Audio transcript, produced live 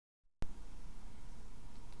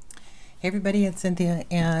Hey everybody, it's Cynthia,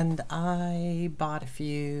 and I bought a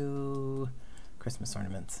few Christmas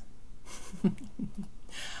ornaments.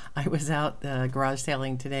 I was out garage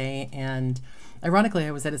sailing today, and ironically,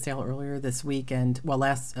 I was at a sale earlier this weekend. Well,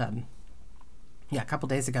 a couple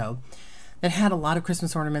days ago, that had a lot of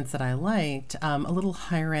Christmas ornaments that I liked. A little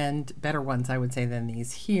higher end, better ones, I would say, than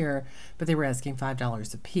these here, but they were asking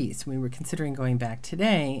 $5 a piece. We were considering going back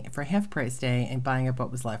today for half price day and buying up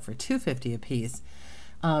what was left for $2.50 a piece.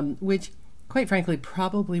 Which quite frankly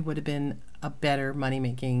probably would have been a better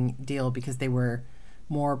money-making deal because they were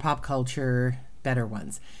more pop culture, better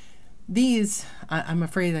ones. These, I'm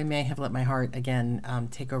afraid I may have let my heart again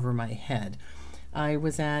take over my head. I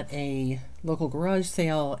was at a local garage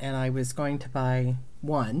sale and I was going to buy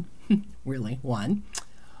one, really one.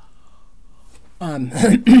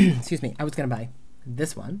 Excuse me, I was going to buy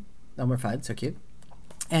this one, Elmer Fudd, so cute.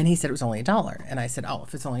 And he said it was only $1. And I said, oh,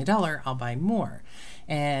 if it's only $1, I'll buy more.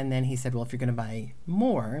 And then he said, well, if you're going to buy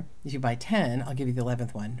more, if you buy 10, I'll give you the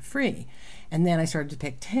 11th one free. And then I started to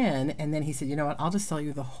pick 10. And then he said, you know what, I'll just sell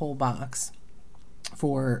you the whole box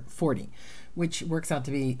for $40, which works out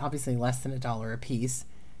to be obviously less than $1 a piece.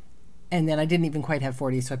 And then I didn't even quite have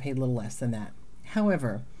 40, so I paid a little less than that.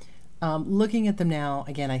 However, looking at them now,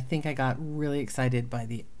 again, I think I got really excited by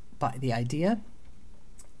the idea.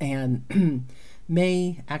 And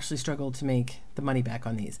may actually struggle to make the money back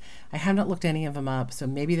on these. I have not looked any of them up, so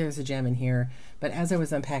maybe there's a gem in here. But as I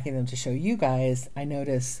was unpacking them to show you guys, I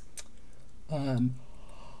noticed,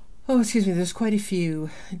 there's quite a few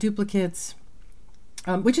duplicates,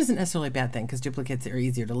 which isn't necessarily a bad thing because duplicates are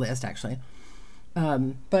easier to list actually.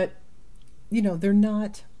 But you know, they're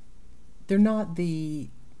not they're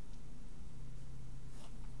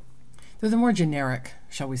the more generic,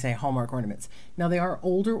 shall we say, Hallmark ornaments. Now they are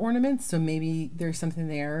older ornaments, so maybe there's something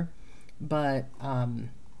there, but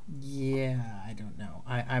yeah, I don't know.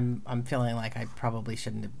 I'm feeling like I probably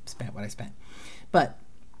shouldn't have spent what I spent, but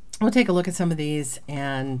we'll take a look at some of these,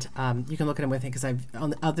 and you can look at them with me because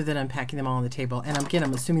other than unpacking them all on the table, and again,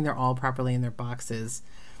 I'm assuming they're all properly in their boxes.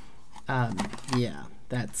 Yeah,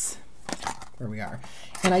 that's where we are.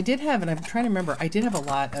 And I did have, and I'm trying to remember, I did have a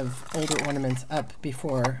lot of older ornaments up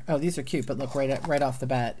before. Oh, these are cute, but look, right off the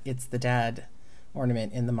bat, it's the dad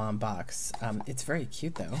ornament in the mom box. It's very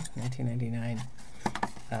cute though, $19.99,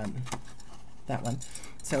 that one.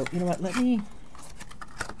 So you know what, let me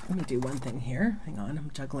do one thing here. Hang on,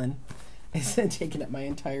 I'm juggling. It's taking up my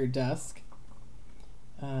entire desk.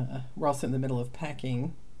 We're also in the middle of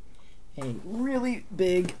packing a really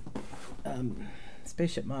big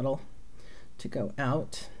spaceship model to go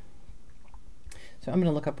out. So I'm going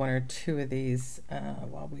to look up one or two of these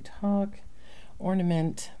while we talk.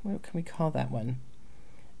 Ornament, what can we call that one?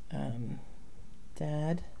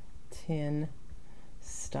 Dad tin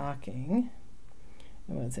stocking.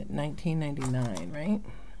 What is it? $19.99, right?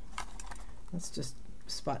 Let's just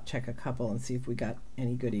spot check a couple and see if we got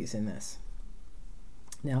any goodies in this.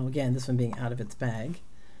 Now again, this one being out of its bag,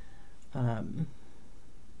 out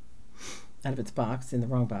of its box, in the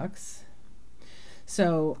wrong box.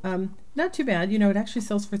 So not too bad. You know, it actually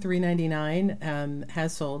sells for $3.99,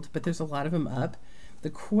 has sold, but there's a lot of them up. The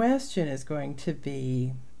question is going to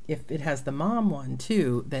be if it has the mom one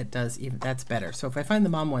too, that's better. So if I find the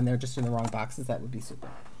mom one, they're just in the wrong boxes, that would be super.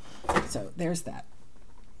 So there's that.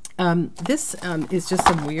 This is just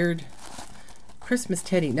some weird Christmas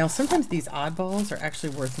teddy. Now sometimes these oddballs are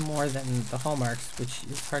actually worth more than the Hallmarks, which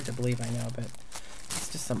is hard to believe, I know, but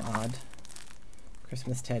it's just some odd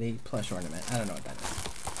Christmas teddy plush ornament. I don't know what that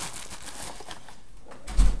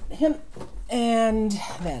is. Him. And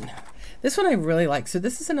then this one I really like. So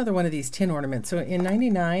this is another one of these tin ornaments. So in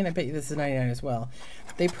 99, I bet you this is 99 as well,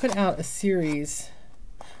 they put out a series.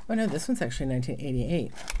 Oh no, this one's actually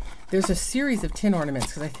 1988. There's a series of tin ornaments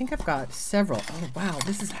because I think I've got several. Oh wow,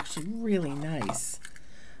 this is actually really nice.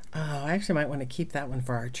 Oh, I actually might want to keep that one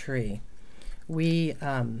for our tree.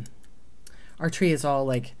 Our tree is all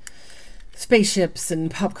like spaceships and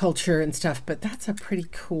pop culture and stuff, but that's a pretty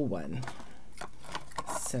cool one.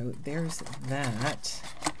 So there's that.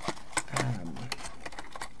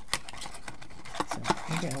 So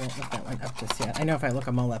maybe I won't look that one up just yet. I know if I look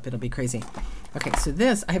them all up, it'll be crazy. Okay, so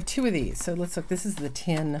this, I have two of these. So let's look. This is the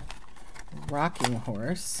tin rocking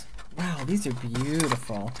horse. Wow, these are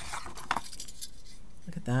beautiful.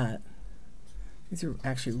 Look at that. These are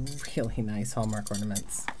actually really nice Hallmark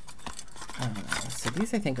ornaments. So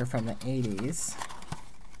these I think are from the 80s.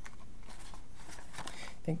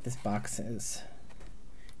 I think this box is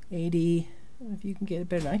 80. If you can get it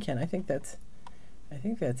better than I can, I think that's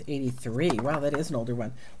 83. Wow, that is an older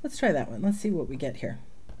one. Let's try that one. Let's see what we get here.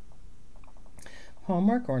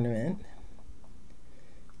 Hallmark ornament,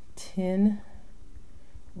 tin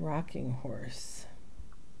rocking horse.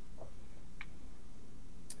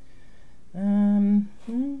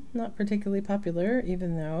 Not particularly popular,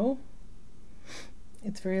 even though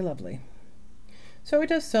it's very lovely. So it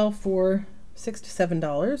does sell for $6 to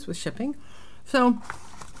 $7 with shipping. So,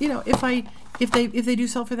 you know, if they do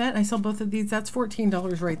sell for that, and I sell both of these, that's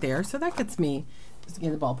 $14 right there. So that gets me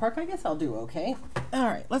in the ballpark. I guess I'll do okay. All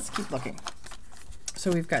right, let's keep looking.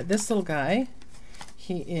 So we've got this little guy.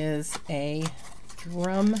 He is a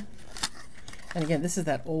drum. And again, this is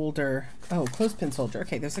that older, clothespin soldier.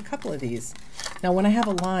 Okay, there's a couple of these. Now, when I have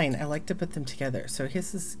a line, I like to put them together. So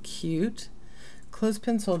his is cute.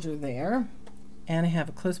 Clothespin soldier there. And I have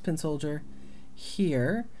a clothespin soldier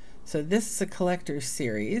here. So this is a collector's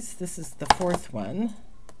series. This is the 4th one.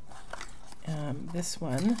 This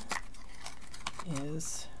one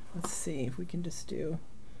is, let's see if we can just do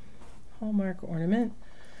Hallmark Ornament.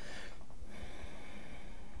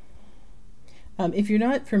 If you're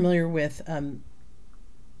not familiar with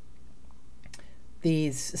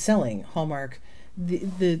these selling Hallmark,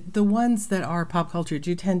 the ones that are pop culture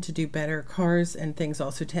do tend to do better. Cars and things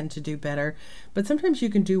also tend to do better. But sometimes you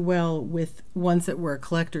can do well with ones that were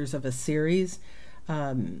collectors of a series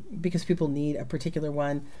because people need a particular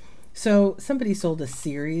one. So somebody sold a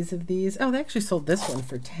series of these. Oh, they actually sold this one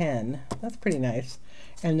for $10. That's pretty nice.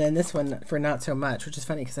 And then this one for not so much, which is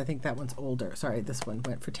funny because I think that one's older. Sorry, this one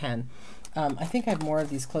went for $10. I think I have more of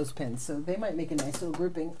these clothespins, so they might make a nice little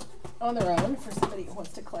grouping on their own for somebody who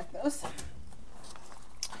wants to collect those.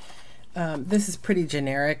 This is pretty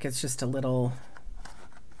generic. It's just a little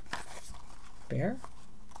bear.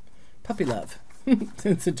 Puppy Love.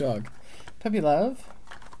 It's a dog. Puppy Love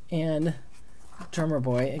and Drummer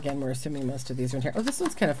Boy. Again, we're assuming most of these are in here. Oh, this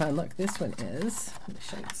one's kind of fun. Look, this one is. Let me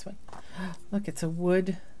show you this one. Look, it's a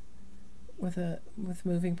wood with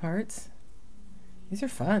moving parts. These are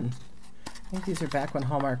fun. I think these are back when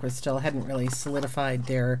Hallmark was still hadn't really solidified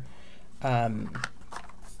their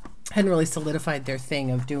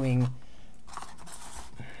thing of doing,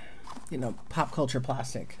 you know, pop culture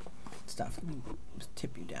plastic stuff. Let me just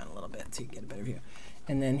tip you down a little bit so you get a better view.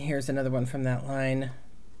 And then here's another one from that line.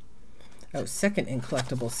 Oh, second in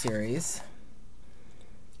collectible series,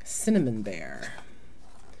 Cinnamon Bear.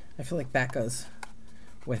 I feel like that goes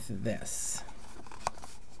with this.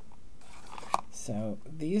 So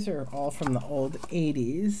these are all from the old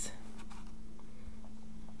 80s.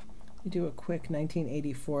 You do a quick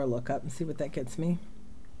 1984 lookup and see what that gets me.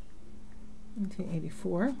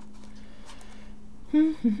 1984.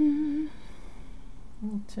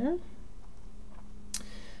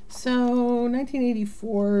 So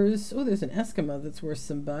 1984's, oh, there's an Eskimo that's worth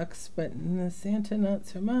some bucks, but the Santa not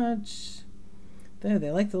so much. There, they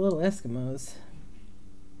like the little Eskimos.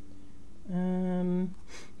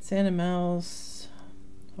 Santa Mouse,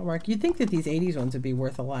 Hallmark. You'd think that these 80s ones would be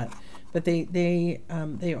worth a lot, but they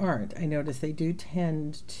aren't. I noticed they do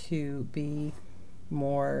tend to be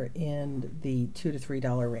more in the $2 to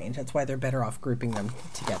 $3 range. That's why they're better off grouping them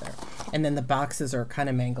together. And then the boxes are kind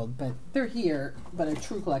of mangled, but they're here. But a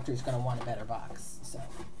true collector is going to want a better box. So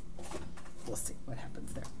we'll see what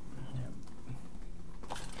happens there.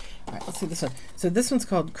 All right, let's see this one. So this one's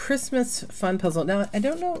called Christmas Fun Puzzle. Now, I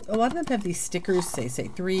don't know, a lot of them have these stickers, say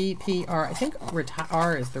 3PR. I think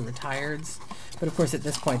R is the retireds, but of course at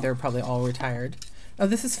this point they're probably all retired. Oh,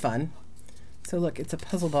 this is fun. So look, it's a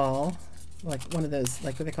puzzle ball, like one of those,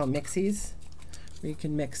 like what they call mixies, where you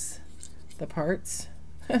can mix the parts.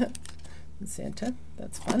 Santa,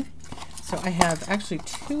 that's fun. So I have actually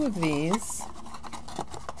 2 of these,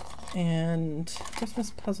 and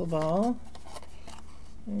Christmas puzzle ball.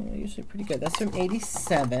 Usually pretty good. That's from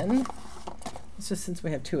 87. It's just since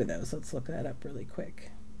we have 2 of those, let's look that up really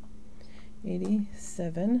quick.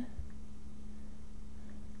 87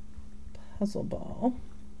 puzzle ball.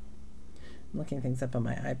 I'm looking things up on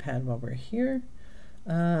my iPad while we're here.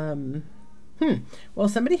 Well,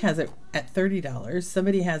 somebody has it at $30.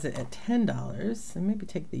 Somebody has it at $10. And maybe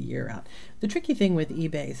take the year out. The tricky thing with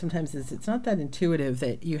eBay sometimes is it's not that intuitive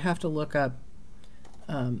that you have to look up.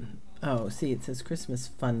 Oh, see, it says Christmas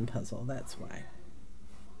Fun Puzzle. That's why.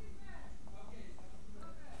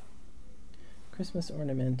 Christmas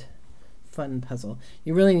Ornament Fun Puzzle.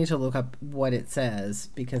 You really need to look up what it says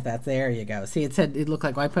because that's, there you go. See, it said, it looked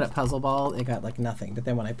like when I put up puzzle ball, it got like nothing. But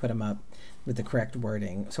then when I put them up with the correct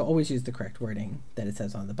wording, so always use the correct wording that it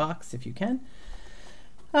says on the box if you can.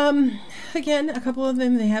 Again, a couple of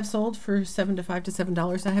them they have sold for $5 to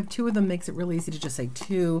 $7. I have 2 of them, makes it real easy to just say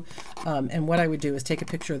 2. And what I would do is take a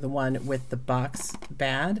picture of the one with the box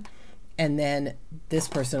bad, and then this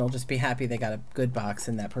person will just be happy they got a good box,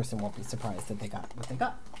 and that person won't be surprised that they got what they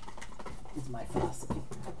got. Is my philosophy.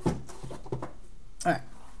 All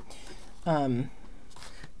right.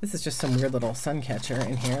 This is just some weird little sun catcher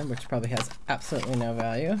in here, which probably has absolutely no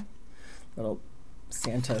value. Little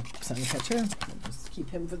Santa sun catcher. I'll just keep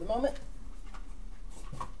him for the moment.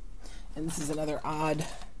 And this is another odd,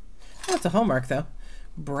 oh, it's a Hallmark though.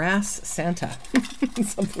 Brass Santa.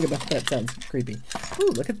 Something about that sounds creepy. Ooh,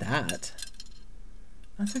 look at that.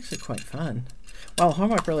 That's actually quite fun. Wow,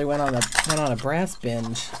 Hallmark really went on a brass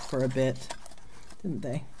binge for a bit, didn't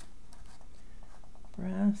they?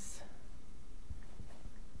 Brass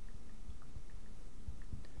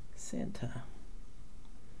Santa.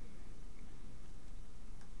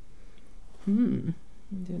 I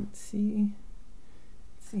didn't see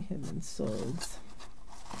him in solds.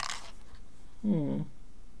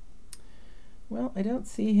 Well, I don't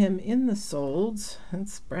see him in the solds.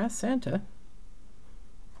 That's Brass Santa.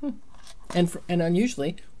 And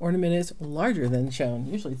unusually, Ornament is larger than shown.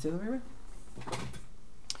 Usually it's the other way around.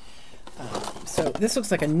 So this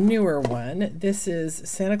looks like a newer one. This is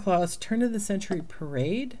Santa Claus Turn of the Century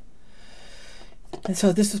Parade. And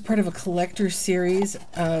so this was part of a collector series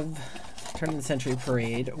of Turn of the Century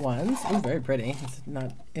Parade ones. Oh, very pretty. It's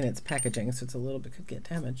not in its packaging, so it's a little bit, could get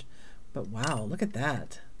damaged. But wow, look at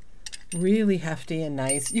that. Really hefty and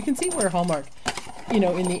nice. You can see where Hallmark, you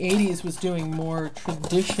know, in the 80s was doing more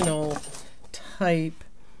traditional type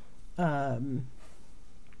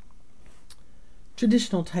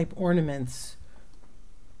ornaments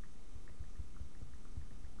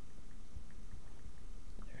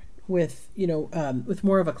with, you know, with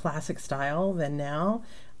more of a classic style than now.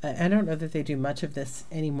 I don't know that they do much of this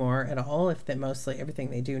anymore at all. If that mostly everything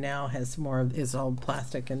they do now has more is all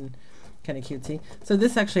plastic and kind of cutesy. So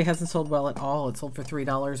this actually hasn't sold well at all. It sold for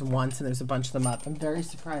 $3 once, and there's a bunch of them up. I'm very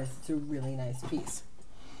surprised. It's a really nice piece.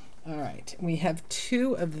 All right, we have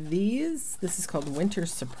two of these. This is called Winter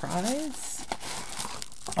Surprise.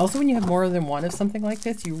 Also, when you have more than one of something like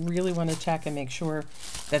this, you really want to check and make sure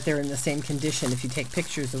that they're in the same condition. If you take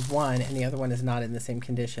pictures of one and the other one is not in the same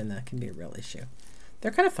condition, that can be a real issue.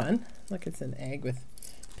 They're kind of fun. Look, it's an egg with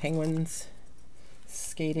penguins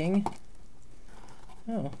skating.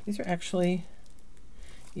 Oh, these are actually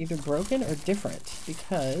either broken or different,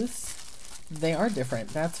 because they are different.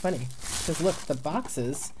 That's funny. Because look, the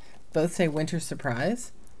boxes both say Winter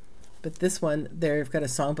Surprise, but this one, they've got a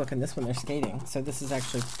songbook, and this one they're skating. So this is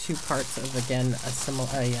actually two parts of, again, a similar,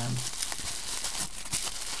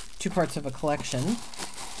 two parts of a collection,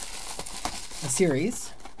 a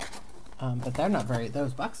series. But they're not very,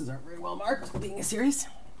 those boxes aren't very well marked, being a series.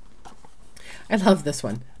 I love this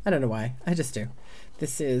one. I don't know why. I just do.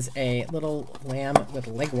 This is a little lamb with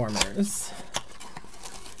leg warmers.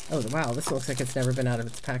 Oh, wow. This looks like it's never been out of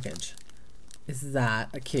its package. Is that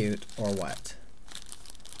a cute or what?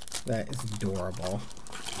 That is adorable.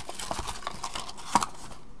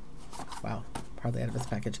 Wow. Hardly out of its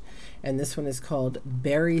package. And this one is called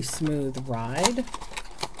Berry Smooth Ride.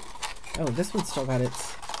 Oh, this one's still got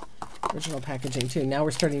its original packaging too. Now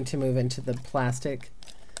we're starting to move into the plastic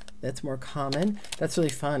that's more common. That's really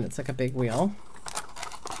fun. It's like a big wheel.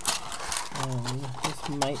 This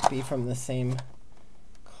might be from the same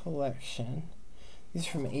collection. These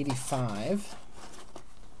are from '85.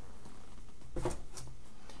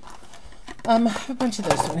 A bunch of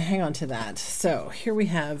those, so I'm gonna hang on to that. So here we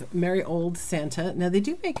have Merry Old Santa. Now they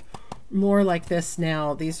do make more like this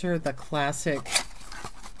now. These are the classic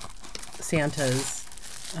Santas.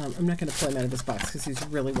 I'm not gonna pull him out of this box because he's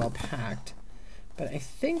really well packed, but I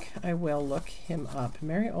think I will look him up.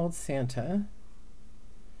 Merry Old Santa.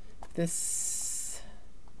 This,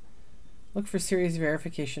 look for series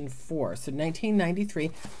verification 4. So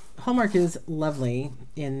 1993. Hallmark is lovely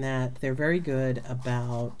in that they're very good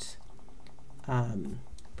about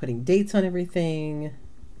putting dates on everything.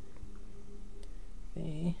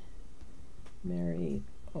 The Merry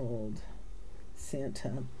Old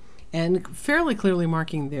Santa. And fairly clearly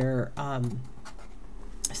marking their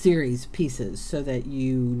series pieces so that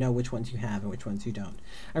you know which ones you have and which ones you don't.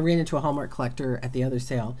 I ran into a Hallmark collector at the other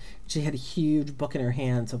sale. She had a huge book in her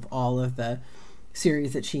hands of all of the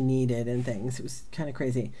series that she needed and things. It was kind of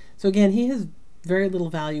crazy. So again, he has very little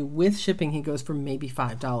value. With shipping, he goes for maybe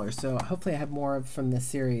 $5. So hopefully I have more from this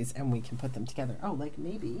series and we can put them together. Oh, like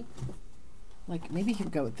maybe he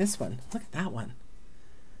would go with this one. Look at that one.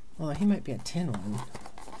 Although he might be a tin one.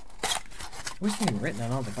 I wish they had written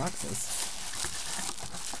on all the boxes.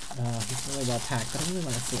 He's really well packed, but I really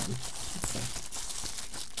want to see him. Let's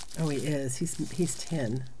see. Oh, he is. He's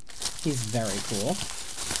tin. He's very cool.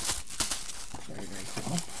 Very, very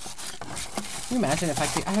cool. Can you imagine if I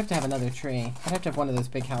have to have another tree. I'd have to have one of those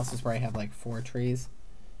big houses where I have like 4 trees.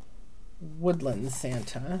 Woodland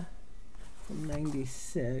Santa from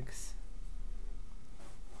 '96.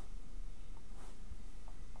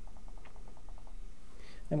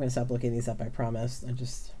 I'm going to stop looking these up, I promise.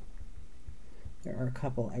 There are a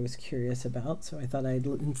couple I was curious about, so I thought I'd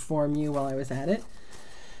inform you while I was at it.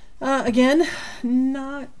 Again,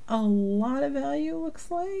 not a lot of value, looks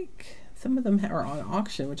like. Some of them are on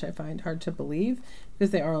auction, which I find hard to believe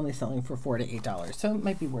because they are only selling for $4 to $8. So it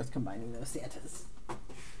might be worth combining those Santas.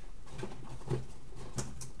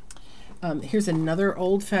 Here's another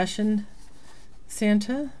old-fashioned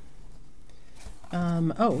Santa.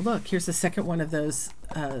 Oh, look, here's the second one of those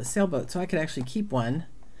sailboats. So I could actually keep one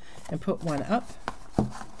and put one up.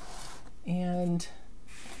 And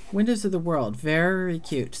Windows of the World, very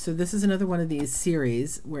cute. So this is another one of these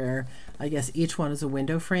series where I guess each one is a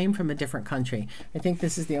window frame from a different country. I think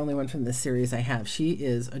this is the only one from this series I have. She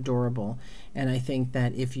is adorable. And I think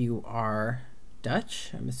that if you are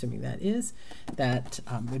Dutch, I'm assuming that is, that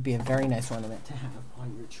would be a very nice ornament to have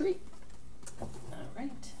on your tree. All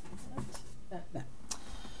right. That.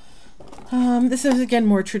 This is again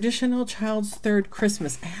more traditional Child's Third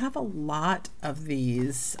Christmas. I have a lot of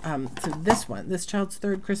these. So this Child's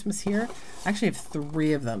Third Christmas here, I actually have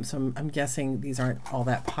 3 of them. So I'm guessing these aren't all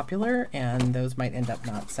that popular, and those might end up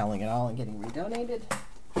not selling at all and getting redonated.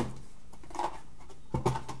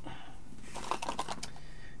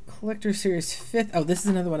 Collector Series 5th. Oh, this is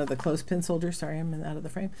another one of the clothespin soldiers. Sorry, I'm out of the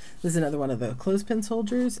frame. This is another one of the clothespin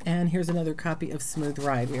soldiers, and here's another copy of Smooth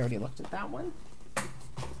Ride. We already looked at that one.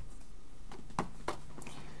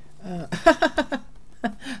 Ho,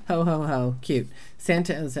 ho, ho. Cute.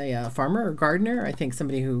 Santa is a farmer or gardener. I think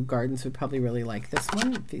somebody who gardens would probably really like this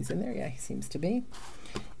one. If he's in there, yeah, he seems to be.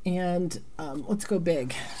 And let's go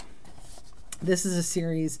big. This is a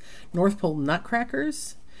series, North Pole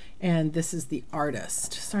Nutcrackers. And this is the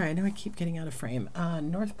artist. Sorry, I know I keep getting out of frame.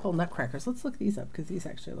 North Pole Nutcrackers. Let's look these up because these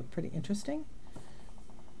actually look pretty interesting.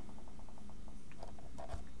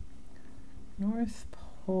 North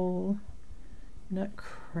Pole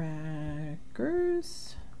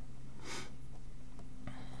Nutcrackers.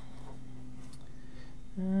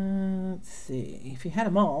 Let's see. If you had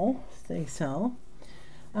them all, they sell.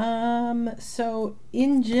 So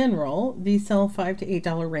in general, these sell $5 to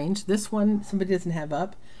 $8 range. This one somebody doesn't have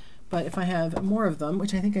up. But if I have more of them,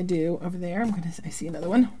 which I think I do over there, I see another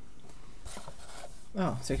one.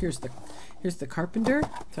 Oh, so here's the carpenter.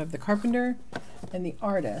 So I have the carpenter and the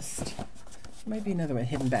artist. There might be another one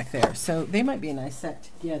hidden back there. So they might be a nice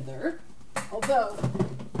set together. Although,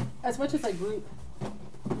 as much as I group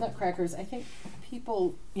nutcrackers, I think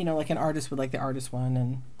people, like an artist would like the artist one,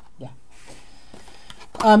 and yeah.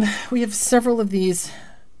 We have several of these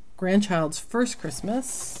Grandchild's First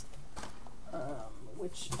Christmas.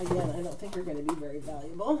 Which, again, I don't think are going to be very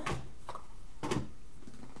valuable.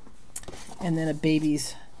 And then a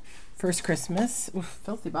Baby's First Christmas. Oof,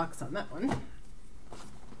 filthy box on that one.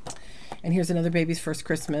 And here's another Baby's First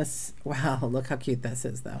Christmas. Wow, look how cute this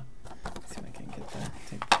is, though. Let's see if I can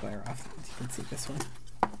take the glare off. You can see this one.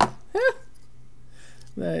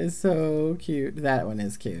 That is so cute. That one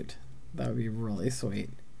is cute. That would be really sweet.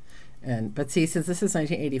 But see, since this is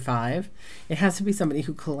 1985, it has to be somebody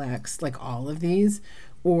who collects like all of these,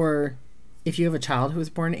 or if you have a child who was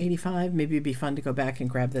born in 85, maybe it'd be fun to go back and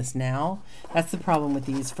grab this now. That's the problem with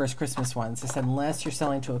these First Christmas ones. I said unless you're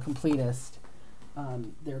selling to a completist,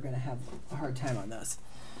 they're going to have a hard time on those.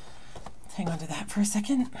 Let's hang on to that for a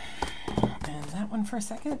second, and that one for a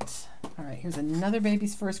second. All right, here's another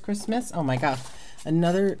Baby's First Christmas. Oh my gosh,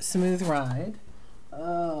 another Smooth Ride.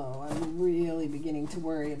 Oh, I'm really beginning to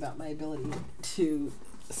worry about my ability to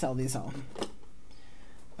sell these all.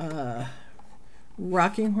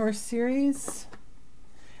 Rocking Horse series.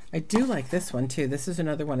 I do like this one too. This is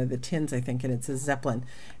another one of the tins, I think, and it's a Zeppelin.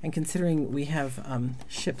 And considering we have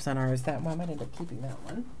ships on ours, that one I might end up keeping that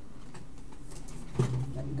one.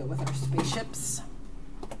 That can go with our spaceships.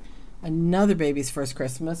 Another Baby's First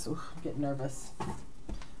Christmas. Ooh, I'm getting nervous.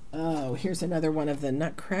 Oh, here's another one of the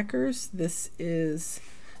Nutcrackers. This is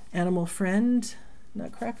Animal Friend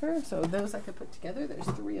Nutcracker. So those I could put together. There's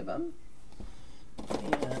 3 of them.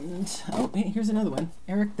 And, oh, here's another one.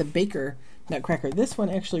 Eric the Baker Nutcracker. This one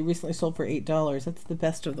actually recently sold for $8. That's the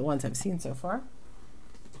best of the ones I've seen so far.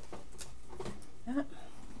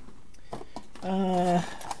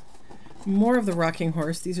 More of the Rocking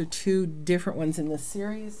Horse. These are 2 different ones in this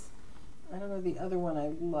series. I don't know the other one.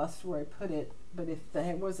 I lost where I put it. But if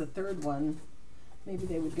there was a 3rd one, maybe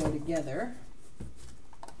they would go together.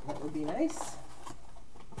 That would be nice.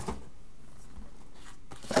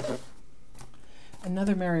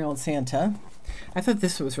 Another Merry Old Santa. I thought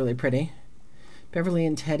this was really pretty. Beverly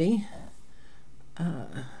and Teddy. I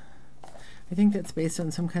think that's based on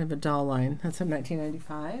some kind of a doll line. That's from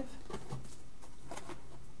 1995.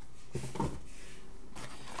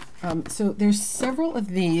 So there's several of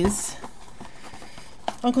these.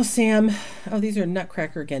 Uncle Sam, oh, these are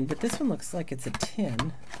Nutcracker again, but this one looks like it's a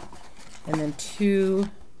tin. And then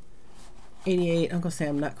 288 Uncle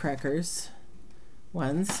Sam Nutcrackers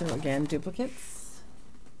ones. So again, duplicates.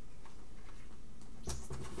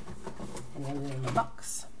 And then in the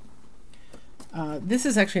box. This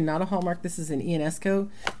is actually not a Hallmark. This is an Ionesco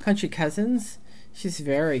Country Cousins. She's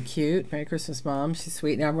very cute. Merry Christmas, Mom. She's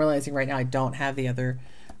sweet. Now I'm realizing right now I don't have the other,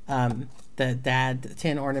 the dad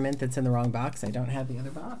tin ornament that's in the wrong box. I don't have the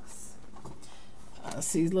other box.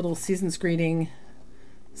 See, little Season's Greeting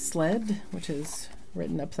sled, which is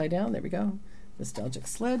written upside down. There we go. Nostalgic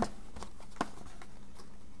sled.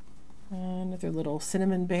 Another little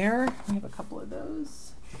cinnamon bear. We have a couple of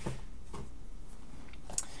those.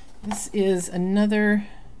 This is another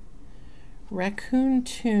Raccoon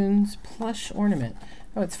Tunes plush ornament.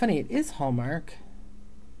 Oh, it's funny. It is Hallmark.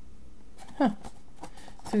 Huh.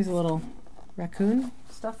 So he's a little raccoon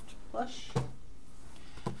stuffed plush.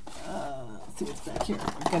 Let's see what's back here.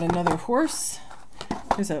 We've got another horse.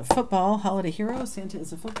 There's a football holiday hero. Santa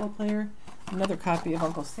is a football player. Another copy of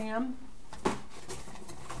Uncle Sam.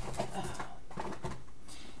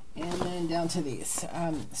 And then down to these.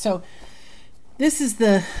 So this is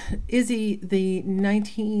the Izzy, the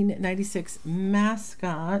 1996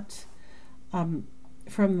 mascot from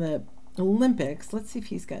the Olympics. Let's see if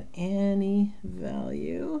he's got any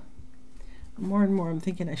value. More and more I'm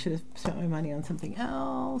thinking I should have spent my money on something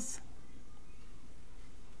else.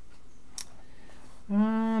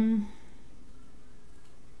 Getting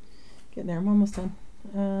there, I'm almost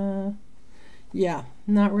done. Yeah,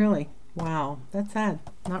 not really. Wow, that's sad.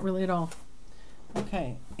 Not really at all.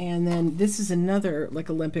 Okay, and then this is another like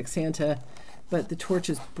Olympic Santa, but the torch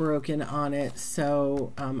is broken on it,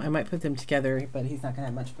 so I might put them together, but he's not going to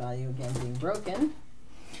have much value again being broken.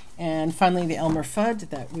 And finally, the Elmer Fudd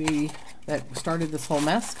that started this whole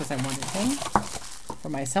mess because I wanted him for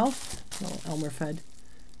myself. Little Elmer Fudd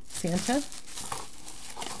Santa.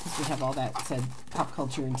 Because we have all that said pop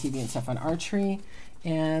culture and TV and stuff on our tree.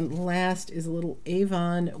 And last is a little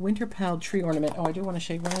Avon Winter Pal tree ornament. Oh, I do want to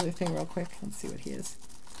show you one other thing real quick. Let's see what he is.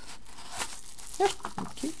 Yeah,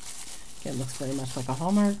 that's cute. Again, looks very much like a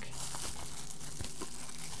Hallmark.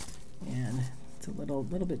 And it's a little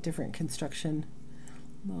bit different construction.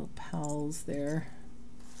 Little pals there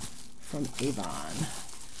from Avon.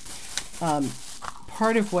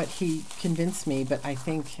 Part of what he convinced me, but I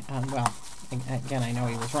think, well, again, I know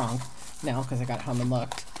he was wrong now because I got home and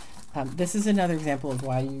looked. This is another example of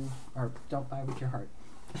why you don't buy with your heart.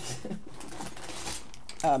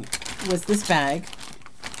 Was this bag.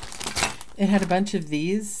 It had a bunch of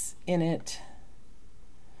these in it.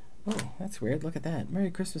 Oh, that's weird. Look at that.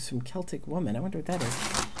 Merry Christmas from Celtic Woman. I wonder what that is.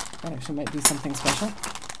 That actually might be something special.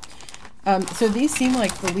 So these seem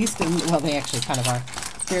like the least, well, they actually kind of are.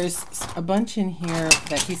 There's a bunch in here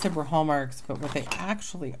that he said were Hallmarks, but what they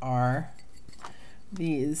actually are,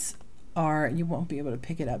 these are, you won't be able to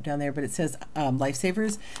pick it up down there, but it says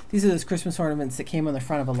Lifesavers. These are those Christmas ornaments that came on the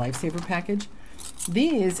front of a Lifesaver package.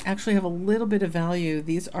 These actually have a little bit of value.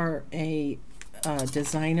 These are a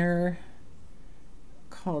designer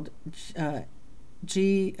called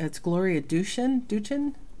it's Gloria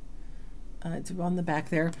Duchin. It's on the back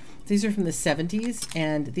there. These are from the 70s,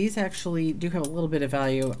 and these actually do have a little bit of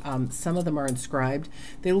value. Some of them are inscribed.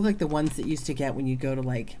 They look like the ones that you used to get when you go to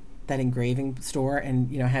like that engraving store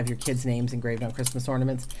and have your kids' names engraved on Christmas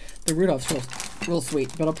ornaments. The Rudolph's real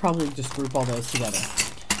sweet, but I'll probably just group all those together.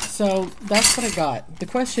 So that's what I got. The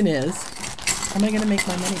question is, how am I going to make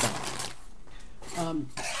my money back?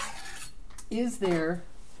 Is there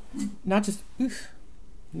not just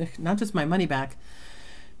my money back,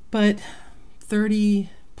 but 30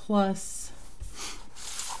 plus,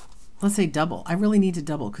 let's say double. I really need to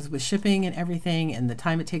double because with shipping and everything and the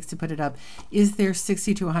time it takes to put it up, is there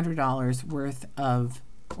 $60 to $100 worth of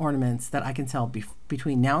ornaments that I can sell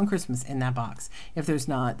between now and Christmas in that box? If there's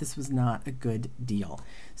not, this was not a good deal.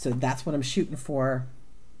 So that's what I'm shooting for,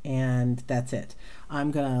 and that's it.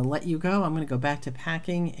 I'm gonna let you go. I'm gonna go back to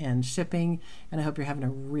packing and shipping, and I hope you're having a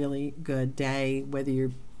really good day, whether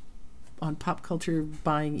you're on pop culture,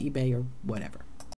 buying, eBay, or whatever.